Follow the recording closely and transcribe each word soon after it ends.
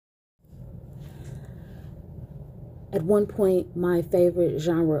At one point, my favorite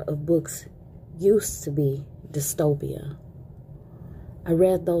genre of books used to be dystopia. I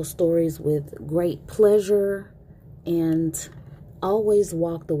read those stories with great pleasure and always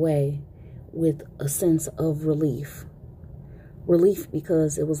walked away with a sense of relief. Relief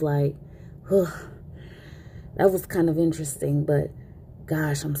because it was like, that was kind of interesting, but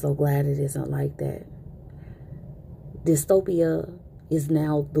gosh, I'm so glad it isn't like that. Dystopia is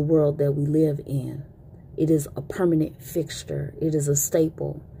now the world that we live in. It is a permanent fixture. It is a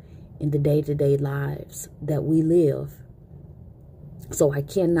staple in the day-to-day lives that we live. So I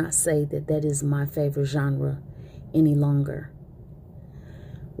cannot say that that is my favorite genre any longer.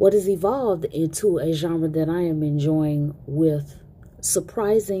 What has evolved into a genre that I am enjoying with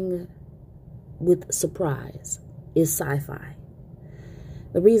surprise is sci-fi.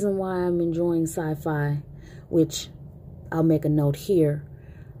 The reason why I'm enjoying sci-fi, which I'll make a note here,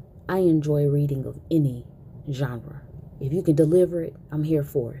 I enjoy reading of any genre. If you can deliver it, I'm here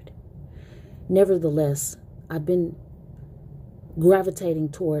for it. Nevertheless, I've been gravitating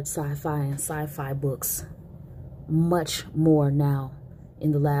towards sci-fi and sci-fi books much more now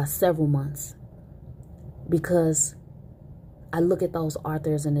in the last several months because I look at those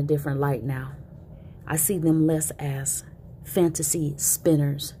authors in a different light now. I see them less as fantasy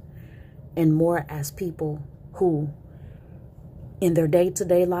spinners and more as people who in their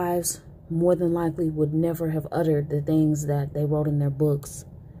day-to-day lives more than likely would never have uttered the things that they wrote in their books,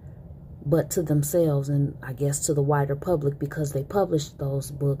 but to themselves and I guess to the wider public, because they published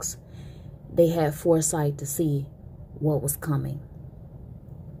those books, they had foresight to see what was coming.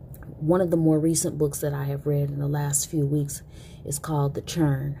 One of the more recent books that I have read in the last few weeks is called The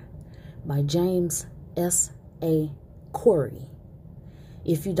Churn by James S.A. Corey.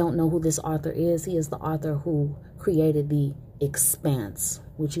 If you don't know who this author is, he is the author who created The Expanse,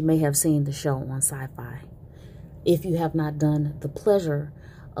 which you may have seen the show on Sci-Fi. If you have not done the pleasure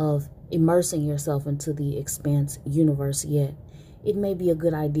of immersing yourself into the Expanse universe yet, it may be a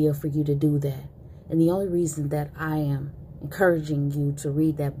good idea for you to do that. And the only reason that I am encouraging you to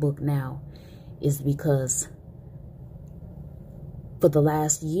read that book now is because for the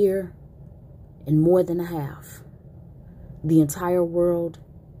last year and more than a half, the entire world,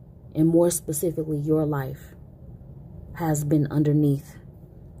 and more specifically your life, has been underneath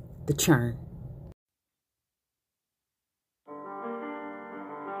the churn.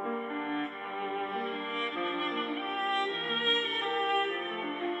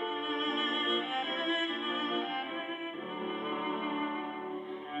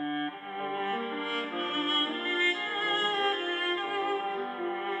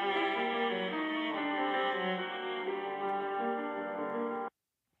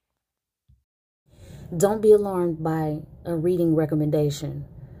 Don't be alarmed by a reading recommendation.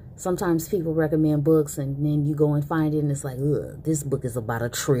 Sometimes people recommend books and then you go and find it and it's like, ugh, this book is about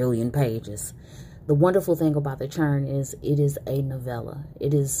 1 trillion pages. The wonderful thing about The Churn is it is a novella.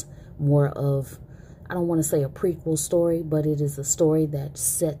 It is more of, I don't want to say a prequel story, but it is a story that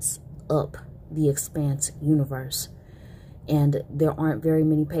sets up the Expanse universe. And there aren't very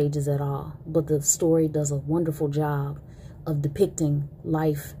many pages at all, but the story does a wonderful job of depicting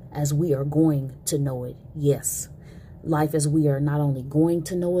life as we are going to know it. Yes, life as we are not only going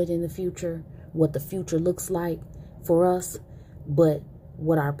to know it in the future, what the future looks like for us, but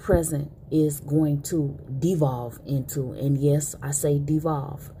what our present is going to devolve into. And yes, I say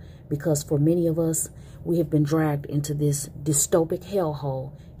devolve because for many of us, we have been dragged into this dystopic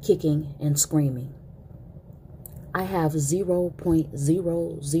hellhole, kicking and screaming. I have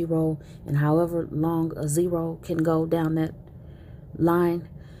 0.00, and however long a zero can go down that line,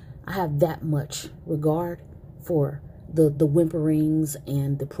 I have that much regard for the whimperings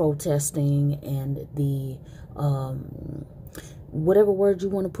and the protesting and the whatever word you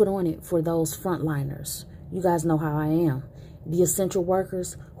want to put on it for those frontliners. You guys know how I am. The essential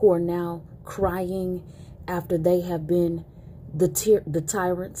workers who are now crying after they have been the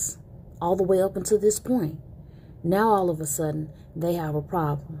tyrants all the way up until this point. Now all of a sudden they have a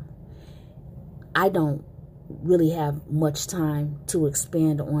problem. I don't really have much time to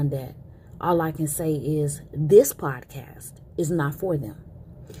expand on that. All I can say is this podcast is not for them.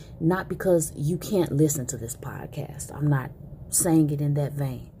 Not because you can't listen to this podcast. I'm not saying it in that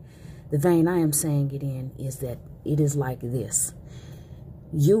vein. The vein I am saying it in is that it is like this.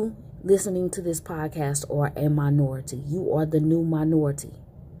 You listening to this podcast are a minority. You are the new minority.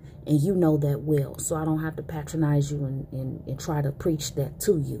 And you know that well. So I don't have to patronize you and try to preach that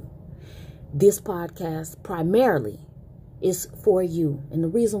to you. This podcast primarily is for you. And the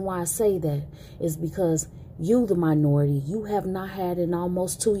reason why I say that is because you, the minority, you have not had in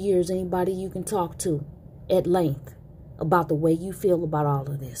almost 2 years anybody you can talk to at length. about the way you feel about all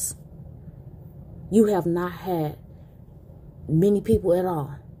of this. You have not had many people at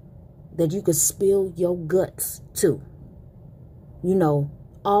all that you could spill your guts to. You know,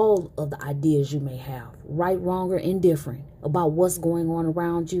 all of the ideas you may have, right, wrong, or indifferent, about what's going on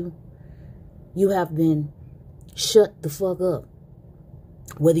around you. You have been shut the fuck up.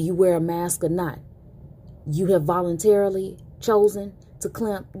 Whether you wear a mask or not, you have voluntarily chosen to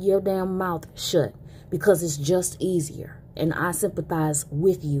clamp your damn mouth shut because it's just easier. And I sympathize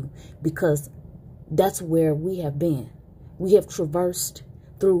with you because that's where we have been. We have traversed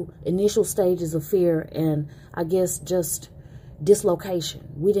through initial stages of fear and I guess just dislocation.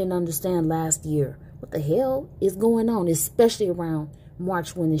 We didn't understand last year what the hell is going on, especially around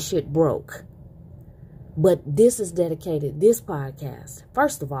March when the shit broke. But this is dedicated, this podcast,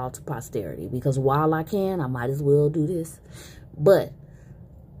 first of all, to posterity, because while I can, I might as well do this. But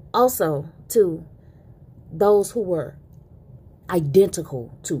also to those who were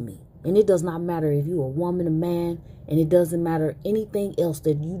identical to me. And it does not matter if you're a woman, a man, and it doesn't matter anything else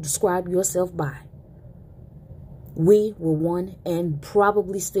that you describe yourself by. We were one and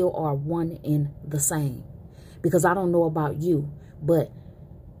probably still are one in the same. Because I don't know about you, but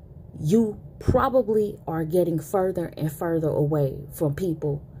you probably are getting further and further away from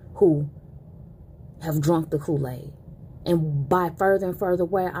people who have drunk the Kool-Aid. And by further and further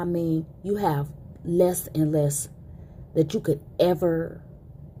away, I mean you have less and less that you could ever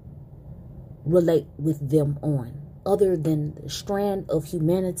relate with them on. Other than the strand of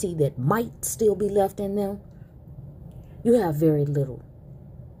humanity that might still be left in them, you have very little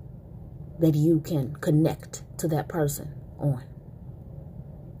that you can connect to that person on.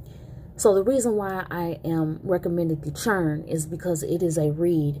 So the reason why I am recommending the Churn is because it is a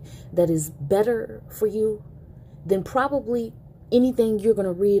read that is better for you than probably anything you're going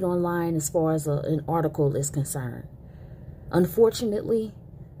to read online as far as an article is concerned. Unfortunately,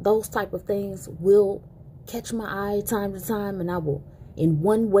 those type of things will catch my eye time to time, and I will, in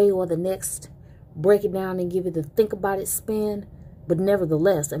one way or the next, break it down and give it the think about it spin. But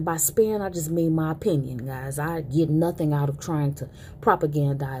nevertheless, and by spin, I just mean my opinion, guys. I get nothing out of trying to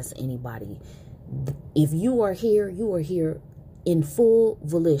propagandize anybody. If you are here in full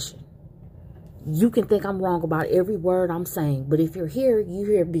volition. You can think I'm wrong about every word I'm saying, but if you're here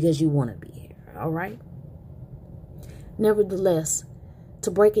because you want to be here, all right? Nevertheless,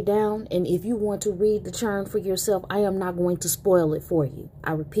 to break it down, and if you want to read the Churn for yourself, I am not going to spoil it for you.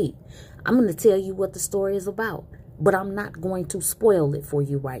 I repeat, I'm going to tell you what the story is about, but I'm not going to spoil it for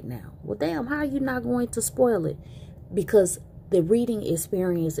you right now. Well, damn, how are you not going to spoil it? Because the reading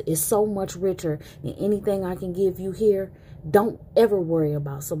experience is so much richer than anything I can give you here. Don't ever worry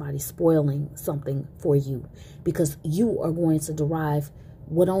about somebody spoiling something for you, because you are going to derive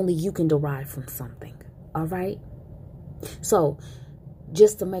what only you can derive from something. All right? So,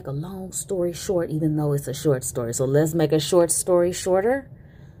 just to make a long story short, even though it's a short story. So let's make a short story shorter.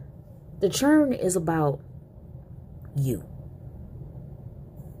 The Churn is about you.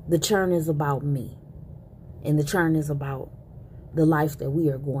 The Churn is about me. And the Churn is about the life that we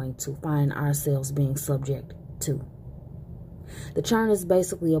are going to find ourselves being subject to. The Churn is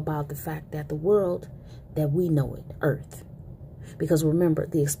basically about the fact that the world that we know it, Earth. Because remember,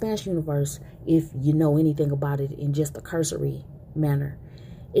 the expansion universe, if you know anything about it in just a cursory manner,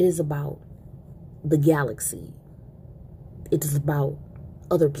 it is about the galaxy. It is about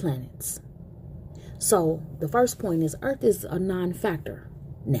other planets. So the first point is Earth is a non-factor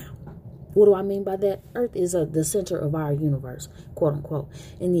now. What do I mean by that? Earth is the center of our universe, quote unquote.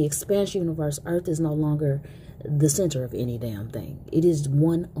 In the expansion universe, Earth is no longer the center of any damn thing. It is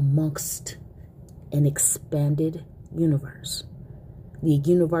one amongst an expanded universe. The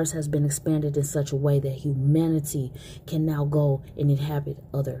universe has been expanded in such a way that humanity can now go and inhabit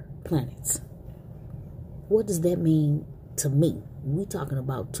other planets. What does that mean to me? We're talking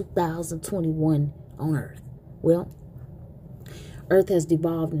about 2021 on Earth. Well, Earth has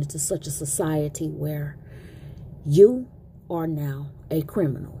devolved into such a society where you are now a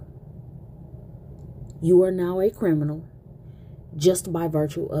criminal. You are now a criminal just by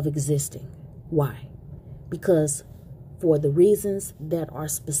virtue of existing. Why? Because for the reasons that are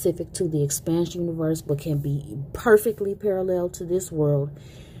specific to the expansion universe but can be perfectly parallel to this world,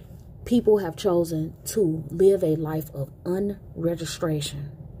 people have chosen to live a life of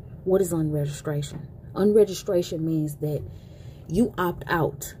unregistration. What is unregistration? Unregistration means that you opt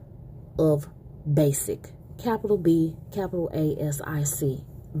out of basic. Capital B, capital A-S-I-C.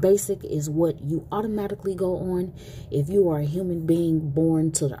 Basic is what you automatically go on if you are a human being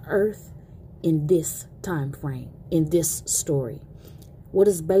born to the earth in this time frame, in this story. What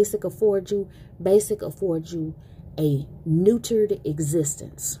does basic afford you? Basic affords you a neutered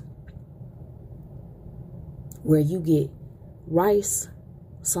existence where you get rice,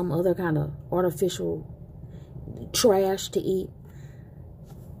 some other kind of artificial trash to eat,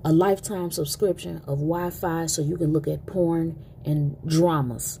 a lifetime subscription of Wi-Fi so you can look at porn and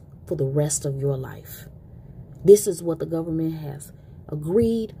dramas for the rest of your life. This is what the government has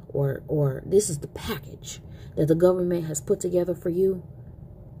agreed, or this is the package that the government has put together for you.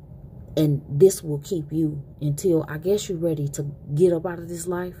 And this will keep you until, I guess, you're ready to get up out of this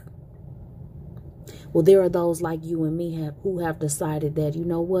life. Well, there are those like you and me who have decided that, you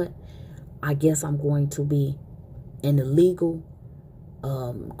know what, I guess I'm going to be an illegal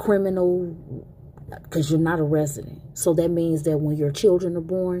criminal, because you're not a resident. So that means that when your children are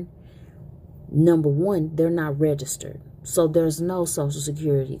born, number one, they're not registered. So there's no social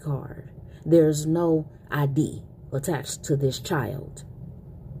security card. There's no ID attached to this child.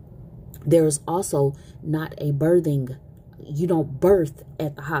 There's also not a birthing. You don't birth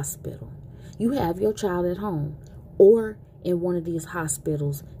at the hospital. You have your child at home or in one of these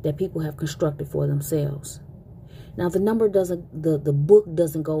hospitals that people have constructed for themselves. Now, the book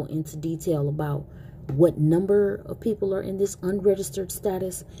doesn't go into detail about what number of people are in this unregistered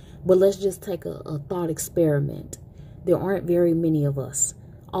status, but let's just take a thought experiment. There aren't very many of us,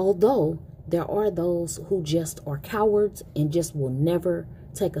 although there are those who just are cowards and just will never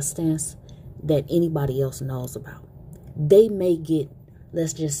take a stance that anybody else knows about. They may get,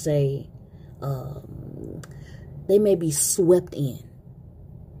 let's just say, they may be swept in.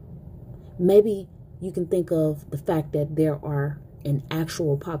 Maybe you can think of the fact that there are an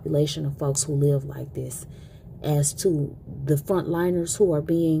actual population of folks who live like this as to the frontliners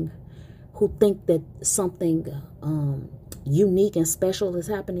who think that something unique and special is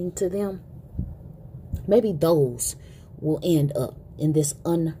happening to them. Maybe those will end up in this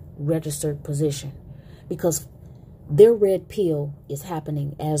unregistered position because their red pill is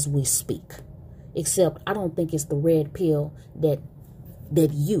happening as we speak. Except I don't think it's the red pill that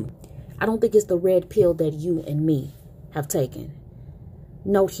I don't think it's the red pill that you and me have taken.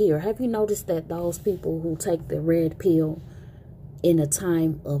 Note here, have you noticed that those people who take the red pill in a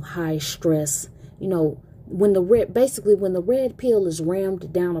time of high stress, you know, when the red pill is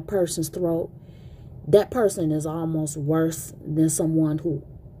rammed down a person's throat, that person is almost worse than someone who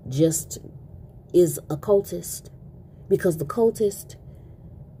just is a cultist. Because the cultist,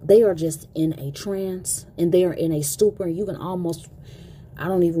 they are just in a trance and they are in a stupor. You can almost, I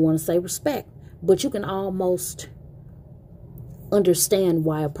don't even want to say respect, but you can almost understand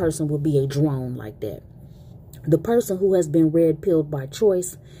why a person would be a drone like that. The person who has been red pilled by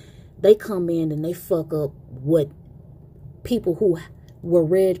choice, they come in and they fuck up what people who were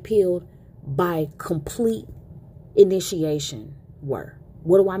red pilled by complete initiation were.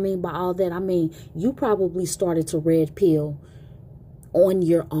 What do I mean by all that? I mean, you probably started to red pill on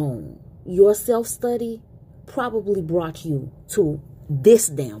your own. Your self-study probably brought you to this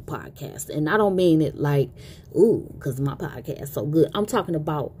damn podcast. And I don't mean it like, ooh, because my podcast is so good. I'm talking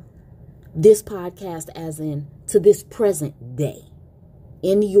about this podcast as in to this present day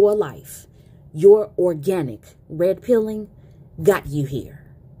in your life. Your organic red pilling got you here.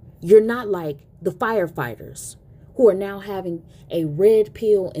 You're not like the firefighters who are now having a red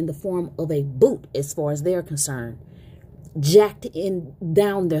pill in the form of a boot, as far as they're concerned, jacked in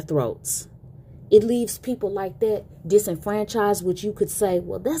down their throats. It leaves people like that disenfranchised, which you could say,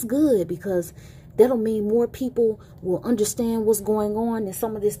 well, that's good because that'll mean more people will understand what's going on and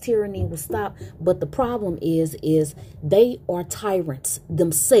some of this tyranny will stop. But the problem is they are tyrants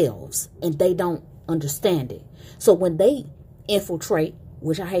themselves and they don't understand it. So when they infiltrate,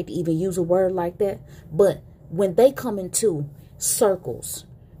 which I hate to even use a word like that, but when they come into circles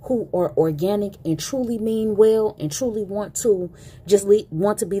who are organic and truly mean well and truly want to just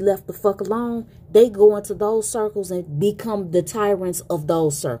want to be left the fuck alone, they go into those circles and become the tyrants of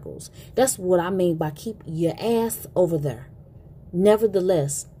those circles. That's what I mean by keep your ass over there.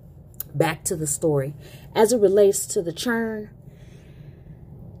 Nevertheless, back to the story. As it relates to the churn,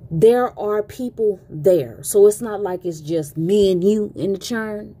 there are people there. So it's not like it's just me and you in the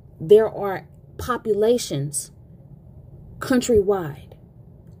churn. There are populations countrywide,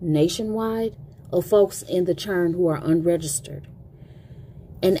 nationwide, of folks in the churn who are unregistered.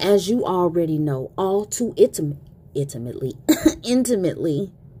 And as you already know, all too intimately,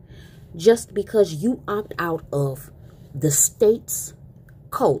 just because you opt out of the state's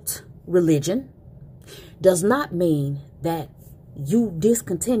cult religion does not mean that you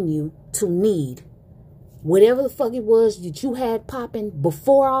discontinue to need whatever the fuck it was that you had popping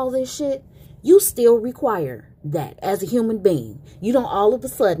before all this shit. You still require that as a human being. You don't all of a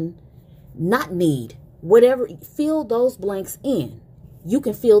sudden not need Whatever, fill those blanks in. You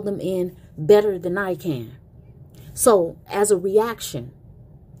can fill them in better than I can. So as a reaction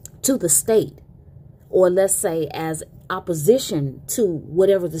to the state, or let's say as opposition to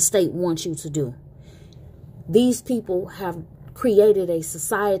whatever the state wants you to do, these people have created a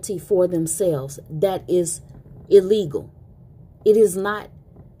society for themselves that is illegal. It is not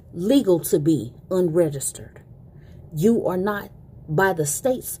legal to be unregistered. You are not, by the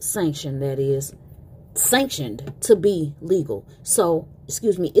state's sanction, that is, sanctioned to be legal. So,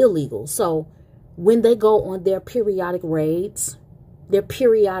 illegal. So when they go on their periodic raids, their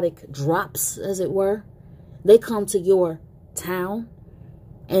periodic drops, as it were, they come to your town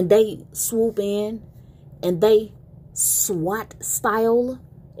and they swoop in and they SWAT style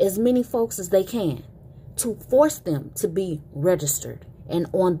as many folks as they can to force them to be registered and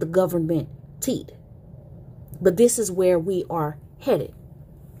on the government teat. But this is where we are headed.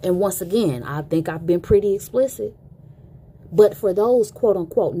 And once again, I think I've been pretty explicit. But for those quote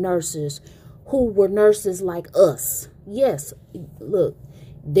unquote nurses who were nurses like us, yes, look,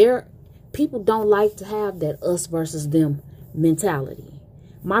 people don't like to have that us versus them mentality.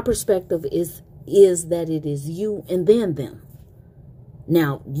 My perspective is that it is you and then them.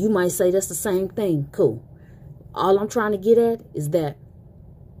 Now, you might say that's the same thing. Cool. All I'm trying to get at is that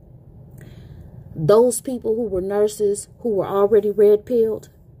those people who were nurses, who were already red-pilled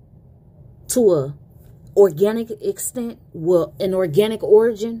to a organic extent, well, an organic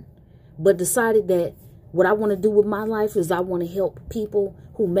origin, but decided that what I want to do with my life is I want to help people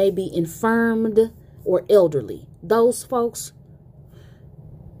who may be infirmed or elderly. Those folks,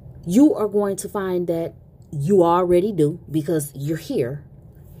 you are going to find that you already do because you're here.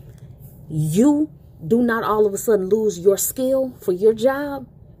 You do not all of a sudden lose your skill for your job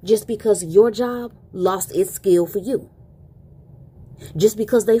just because your job lost its skill for you. Just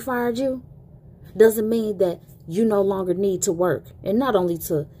because they fired you doesn't mean that you no longer need to work, and not only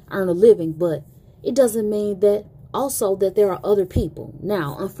to earn a living, but it doesn't mean that also that there are other people.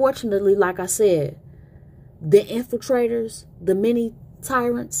 Now, unfortunately, like I said, the infiltrators, the mini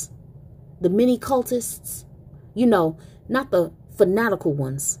tyrants, the mini cultists, you know, not the fanatical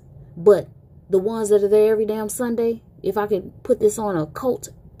ones, but the ones that are there every damn Sunday, if I could put this on a cult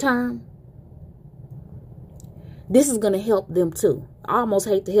term, this is going to help them too. I almost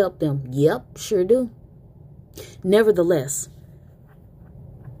hate to help them. Yep, sure do. Nevertheless,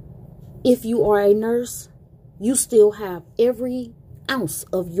 if you are a nurse, you still have every ounce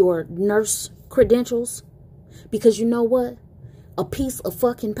of your nurse credentials, because you know what? A piece of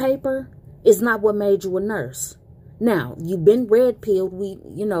fucking paper is not what made you a nurse. Now, you've been red-pilled.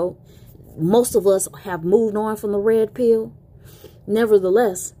 Most of us have moved on from the red pill.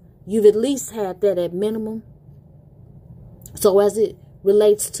 Nevertheless, you've at least had that at minimum. So as it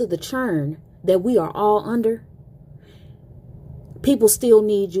relates to the churn that we are all under, people still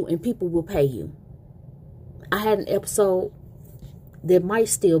need you and people will pay you. I had an episode that might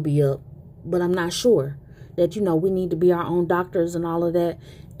still be up, but I'm not sure, that, we need to be our own doctors and all of that.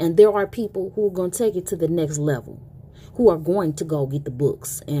 And there are people who are going to take it to the next level, who are going to go get the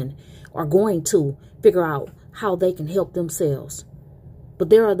books and are going to figure out how they can help themselves. But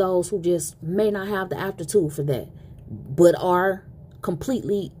there are those who just may not have the aptitude for that, but are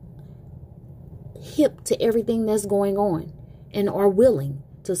completely hip to everything that's going on and are willing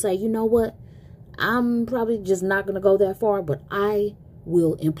to say, you know what, I'm probably just not going to go that far, but I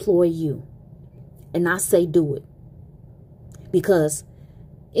will employ you. And I say do it. Because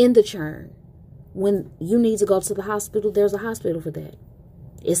in the churn, when you need to go to the hospital, there's a hospital for that.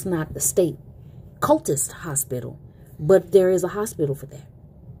 It's not the state cultist hospital, but there is a hospital for that.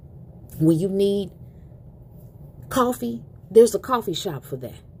 When you need coffee, there's a coffee shop for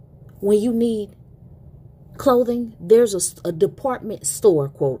that. When you need clothing, there's a department store,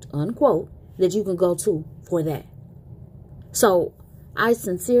 quote unquote, that you can go to for that. So I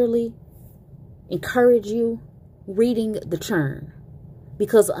sincerely encourage you reading the Churn,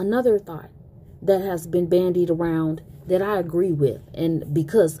 because another thought that has been bandied around that I agree with, and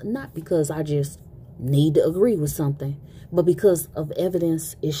not because I just need to agree with something, but because of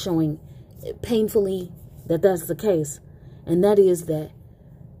evidence is showing painfully that that's the case, and that is that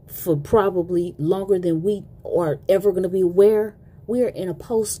for probably longer than we are ever going to be aware, we are in a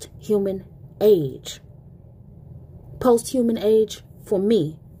post-human age. Post-human age, for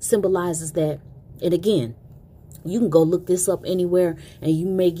me, symbolizes that, and again, you can go look this up anywhere and you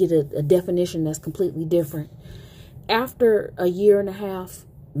may get a definition that's completely different. After a year and a half,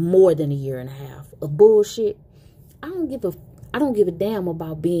 more than a year and a half of bullshit, I don't give a damn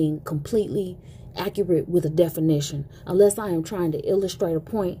about being completely accurate with a definition, unless I am trying to illustrate a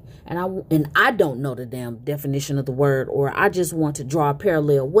point and I don't know the damn definition of the word, or I just want to draw a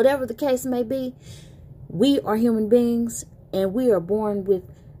parallel. Whatever the case may be, we are human beings, and we are born with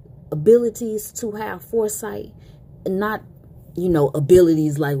abilities to have foresight, and not,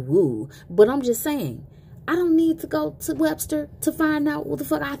 abilities like woo. But I'm just saying, I don't need to go to Webster to find out what the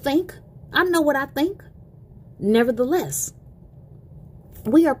fuck I think. I know what I think. Nevertheless,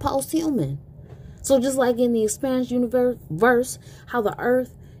 we are post-human. So just like in the expanded universe, how the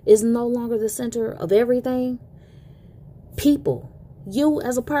earth is no longer the center of everything, people, you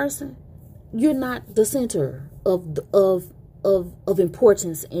as a person, you're not the center of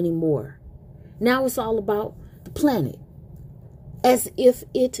importance anymore. Now it's all about the planet, as if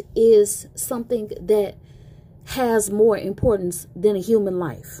it is something that has more importance than a human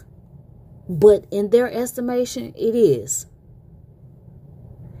life. But in their estimation, it is.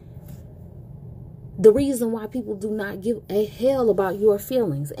 The reason why people do not give a hell about your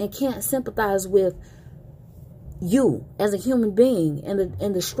feelings and can't sympathize with you as a human being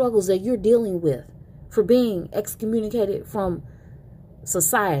and the struggles that you're dealing with for being excommunicated from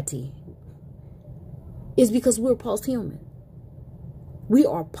society is because we're post-human. We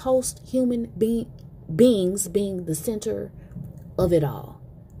are post-human beings being the center of it all.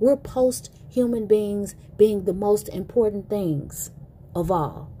 We're post-human beings being the most important things of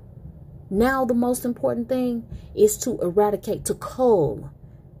all. Now the most important thing is to eradicate, to cull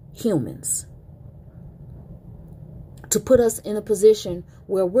humans. To put us in a position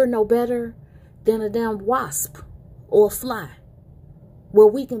where we're no better than a damn wasp or a fly. Where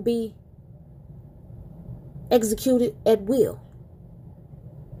we can be executed at will.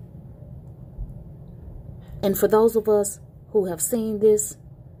 And for those of us who have seen this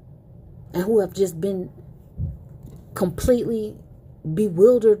and who have just been completely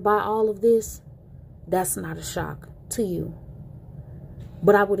bewildered by all of this, that's not a shock to you.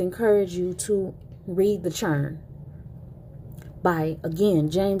 But I would encourage you to read The Churn by, again,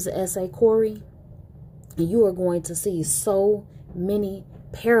 James S.A. Corey, and you are going to see so many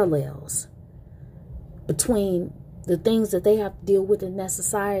parallels between the things that they have to deal with in that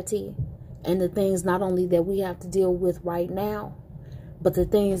society and the things not only that we have to deal with right now, but the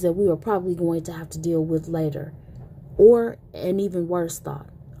things that we are probably going to have to deal with later. Or an even worse thought,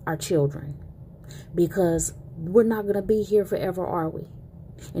 our children. Because we're not going to be here forever, are we?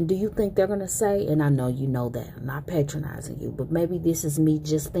 And do you think they're going to say, and I know you know that, I'm not patronizing you, but maybe this is me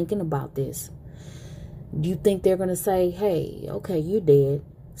just thinking about this. Do you think they're going to say, hey, okay, you dead,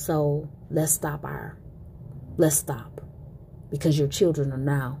 so let's stop. Because your children are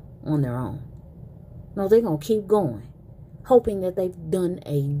now on their own. No, they're going to keep going, hoping that they've done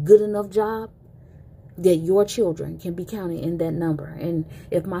a good enough job that your children can be counted in that number. And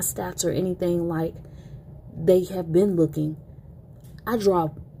if my stats are anything like they have been looking, I draw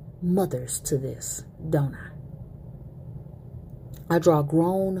mothers to this, don't I? I draw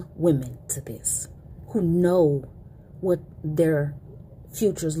grown women to this who know what their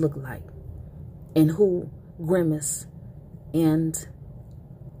futures look like and who grimace and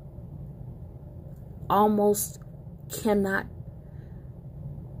almost cannot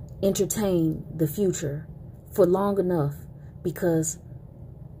entertain the future for long enough, because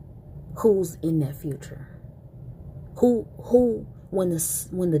who's in that future? Who when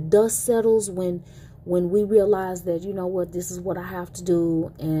the dust settles, when we realize that, you know what, this is what I have to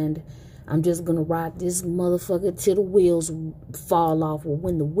do, and I'm just gonna ride this motherfucker till the wheels fall off. Well,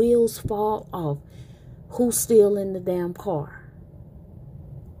 when the wheels fall off, who's still in the damn car?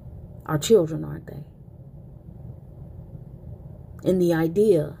 Our children, aren't they? And the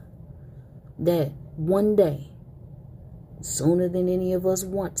idea that one day, sooner than any of us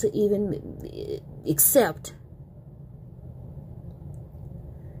want to even accept,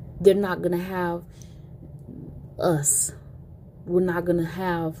 they're not going to have us. They're not going to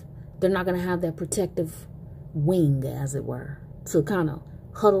have that protective wing, as it were, to kind of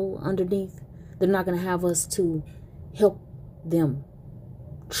huddle underneath. They're not going to have us to help them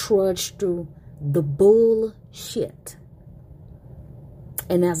trudge through the bullshit.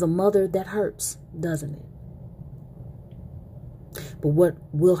 And as a mother, that hurts, doesn't it? But what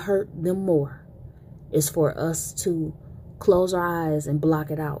will hurt them more is for us to close our eyes and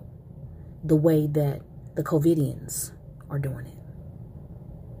block it out the way that the COVIDians are doing it.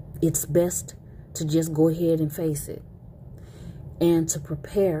 It's best to just go ahead and face it, and to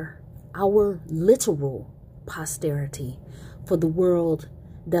prepare our literal posterity for the world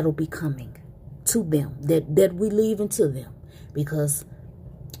that'll be coming to them, that we leave into them. Because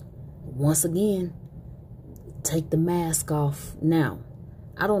once again, take the mask off now.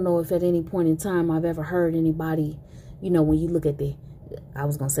 I don't know if at any point in time I've ever heard anybody, you know, when you look at I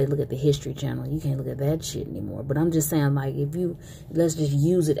was going to say look at the History Channel. You can't look at that shit anymore. But I'm just saying, like, let's just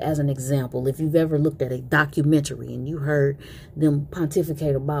use it as an example. If you've ever looked at a documentary and you heard them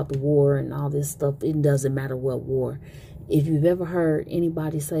pontificate about the war and all this stuff, it doesn't matter what war. If you've ever heard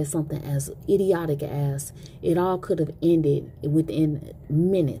anybody say something as idiotic as it all could have ended within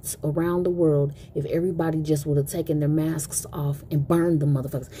minutes around the world if everybody just would have taken their masks off and burned the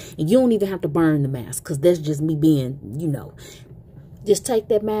motherfuckers. And you don't even have to burn the mask, because that's just me being, you know, just take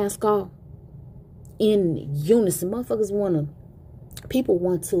that mask off in unison. People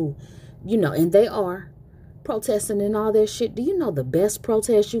want to, you know, and they are protesting and all that shit. Do you know the best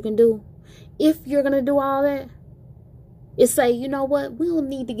protest you can do if you're going to do all that? Is say, you know what, we don't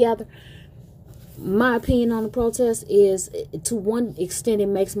need to gather. My opinion on the protest is, to one extent, it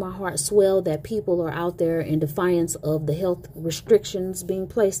makes my heart swell that people are out there in defiance of the health restrictions being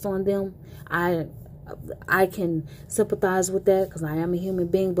placed on them. I can sympathize with that because I am a human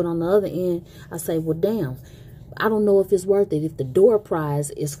being. But on the other end, I say, well, damn, I don't know if it's worth it if the door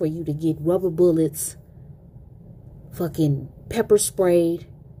prize is for you to get rubber bullets, fucking pepper sprayed,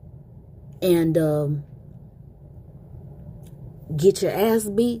 and get your ass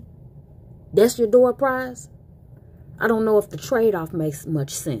beat. That's your door prize. I don't know if the trade-off makes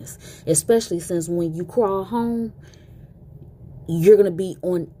much sense, especially since when you crawl home, you're going to be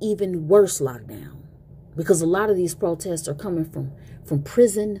on even worse lockdown, because a lot of these protests are coming from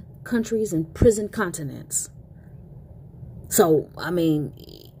prison countries and prison continents. So, I mean,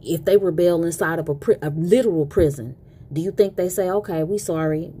 if they rebel inside of a literal prison, do you think they say, okay, we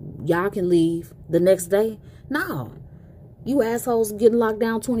sorry, y'all can leave the next day? No. You assholes getting locked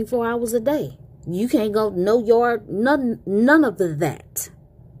down 24 hours a day. You can't go no yard, none of that.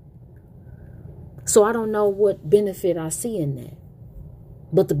 So I don't know what benefit I see in that.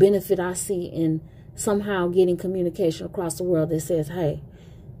 But the benefit I see in somehow getting communication across the world that says, hey,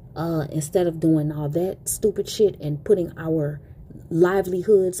 instead of doing all that stupid shit and putting our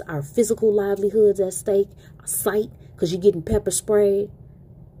livelihoods, our physical livelihoods at stake, sight, because you're getting pepper sprayed,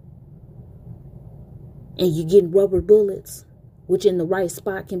 and you're getting rubber bullets, which in the right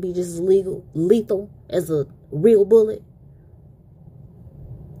spot can be just as lethal as a real bullet.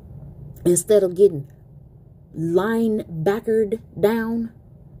 Instead of getting linebackered down,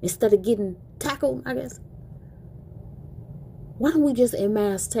 instead of getting tackled, I guess. Why don't we just en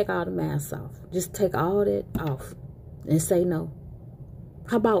masse take all the masks off? Just take all that off and say no.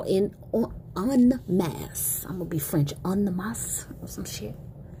 How about unmask? I'm going to be French, unmask or some shit.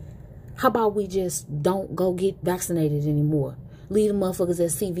 How about we just don't go get vaccinated anymore? Leave the motherfuckers at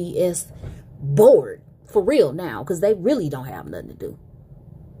CVS bored for real now, because they really don't have nothing to do.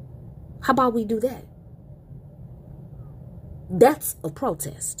 How about we do that? That's a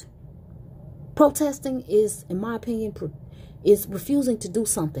protest. Protesting is, in my opinion, is refusing to do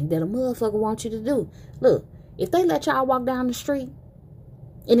something that a motherfucker wants you to do. Look, if they let y'all walk down the street,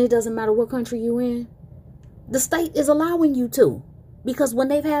 and it doesn't matter what country you're in, the state is allowing you to. Because when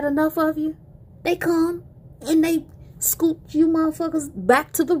they've had enough of you, they come and they scoot you motherfuckers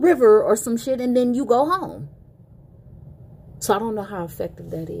back to the river or some shit, and then you go home. So I don't know how effective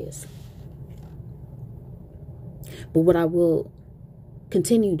that is. But what I will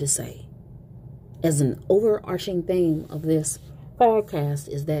continue to say as an overarching theme of this podcast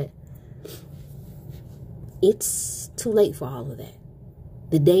is that it's too late for all of that.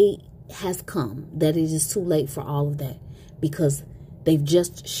 The day has come that it is too late for all of that, because they've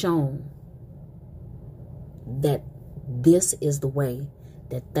just shown that this is the way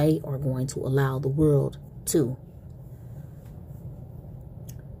that they are going to allow the world to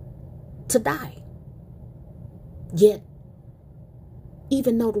die. Yet,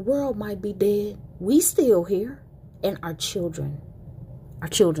 even though the world might be dead, we still here, and our children are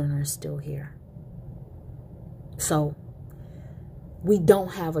still here. So we don't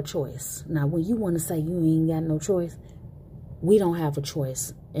have a choice. Now, when you want to say you ain't got no choice, we don't have a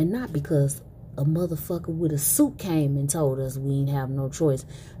choice. And not because a motherfucker with a suit came and told us we ain't have no choice,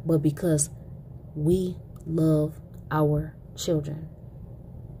 but because we love our children.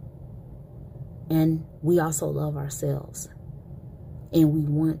 And we also love ourselves. And we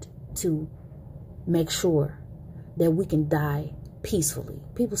want to make sure that we can die peacefully.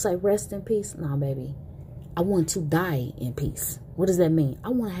 People say rest in peace. No, baby. I want to die in peace. What does that mean? I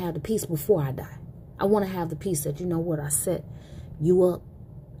want to have the peace before I die. I want to have the peace that, you know what, I set you up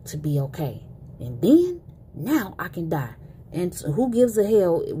to be okay. And then, now I can die. And so who gives a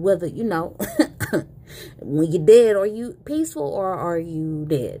hell whether, you know, when you're dead, are you peaceful or are you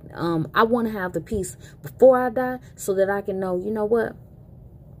dead? I want to have the peace before I die so that I can know, you know what,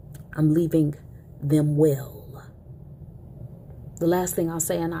 I'm leaving them well. The last thing I'll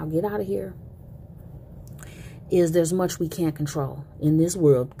say, and I'll get out of here, is there's much we can't control in this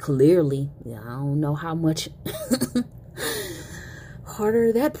world. Clearly, I don't know how much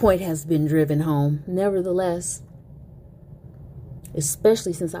harder that point has been driven home. Nevertheless,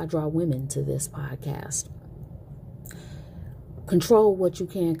 especially since I draw women to this podcast, control what you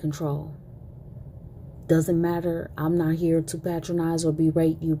can control. Doesn't matter. I'm not here to patronize or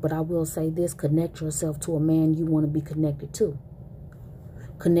berate you, but I will say this: connect yourself to a man you want to be connected to.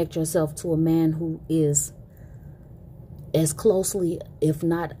 Connect yourself to a man who is as closely, if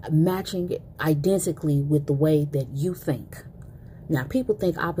not matching identically with the way that you think. Now, people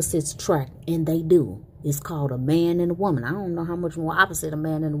think opposites attract, and they do. It's called a man and a woman. I don't know how much more opposite a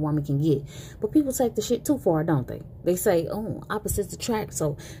man and a woman can get. But people take the shit too far, don't they? They say, oh, opposites attract.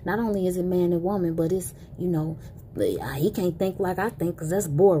 So not only is it man and woman, but it's, you know, he can't think like I think because that's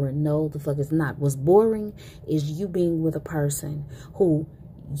boring. No, the fuck it's not. What's boring is you being with a person who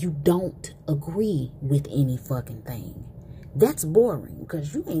you don't agree with any fucking thing. That's boring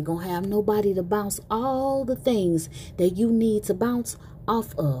because you ain't gonna have nobody to bounce all the things that you need to bounce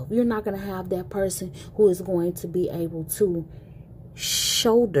off of. You're not gonna have that person who is going to be able to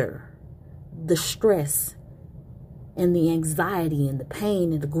shoulder the stress and the anxiety and the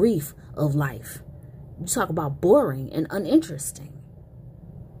pain and the grief of life. You talk about boring and uninteresting.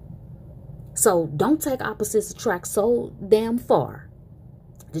 So don't take opposites attract so damn far.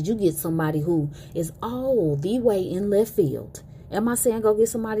 Did you get somebody who is all the way in left field? Am I saying go get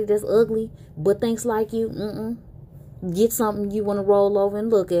somebody that's ugly but thinks like you? Get something you want to roll over and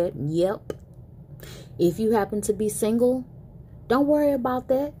look at. Yep. If you happen to be single, don't worry about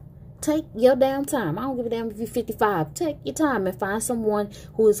that. Take your damn time. I don't give a damn if you're 55. Take your time and find someone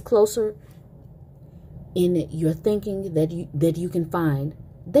who is closer in your thinking that you can find.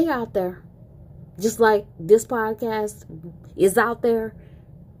 They're out there. Just like this podcast is out there.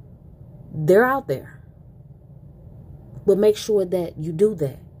 They're out there. But make sure that you do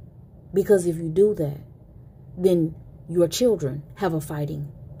that. Because if you do that, then your children have a fighting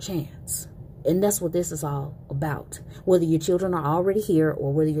chance. And that's what this is all about. Whether your children are already here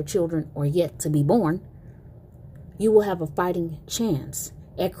or whether your children are yet to be born, you will have a fighting chance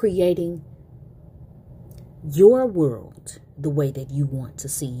at creating your world the way that you want to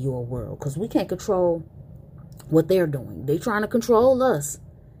see your world. Because we can't control what they're doing. They're trying to control us.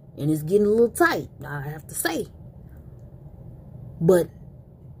 And it's getting a little tight, I have to say. But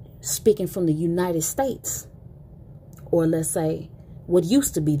speaking from the United States, or let's say what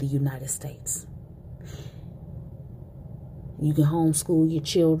used to be the United States, you can homeschool your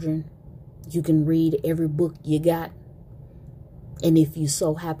children. You can read every book you got. And if you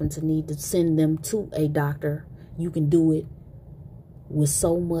so happen to need to send them to a doctor, you can do it with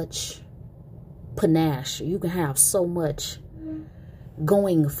so much panache. You can have so much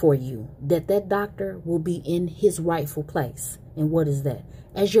going for you that doctor will be in his rightful place. And what is that?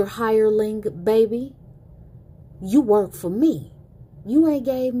 As your hireling, baby, you work for me. You ain't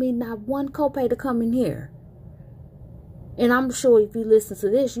gave me not one copay to come in here. And I'm sure if you listen to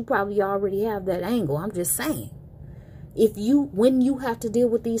this, you probably already have that angle. I'm just saying. When you have to deal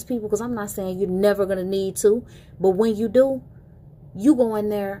with these people, because I'm not saying you're never going to need to, but when you do, you go in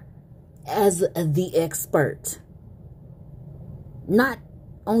there as the expert. Not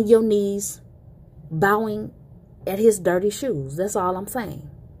on your knees, bowing at his dirty shoes. That's all I'm saying.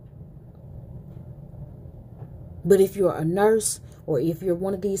 But if you're a nurse, or if you're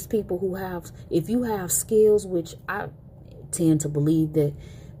one of these people if you have skills, which I tend to believe that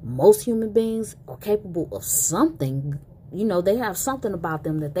most human beings are capable of something, they have something about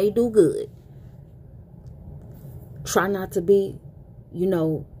them that they do good. Try not to be,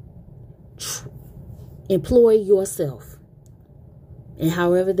 employ yourself. And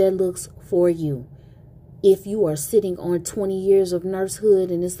however that looks for you. If you are sitting on 20 years of nursehood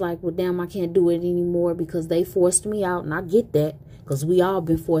and it's like, well, damn, I can't do it anymore because they forced me out. And I get that because we all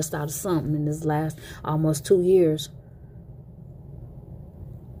been forced out of something in this last almost 2 years.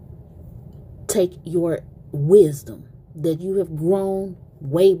 Take your wisdom that you have grown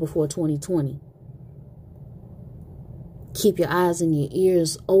way before 2020. Keep your eyes and your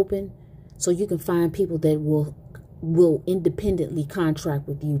ears open so you can find people that will independently contract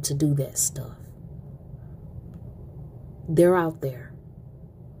with you to do that stuff. They're out there.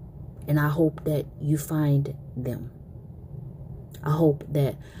 And I hope that you find them. I hope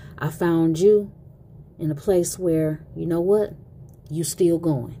that I found you in a place where, you know what? You still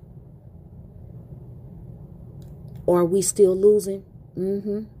going. Or are we still losing?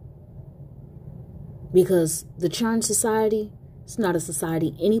 Because the Churn Society It's not a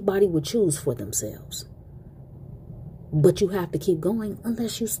society anybody would choose for themselves. But you have to keep going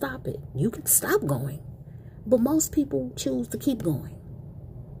unless you stop it. You can stop going, but most people choose to keep going.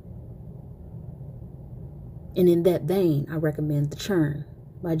 And in that vein, I recommend The Churn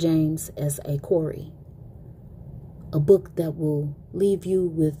by James S.A. Corey, a book that will leave you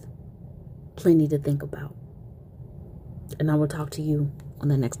with plenty to think about. And I will talk to you on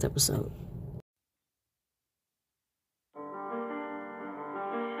the next episode.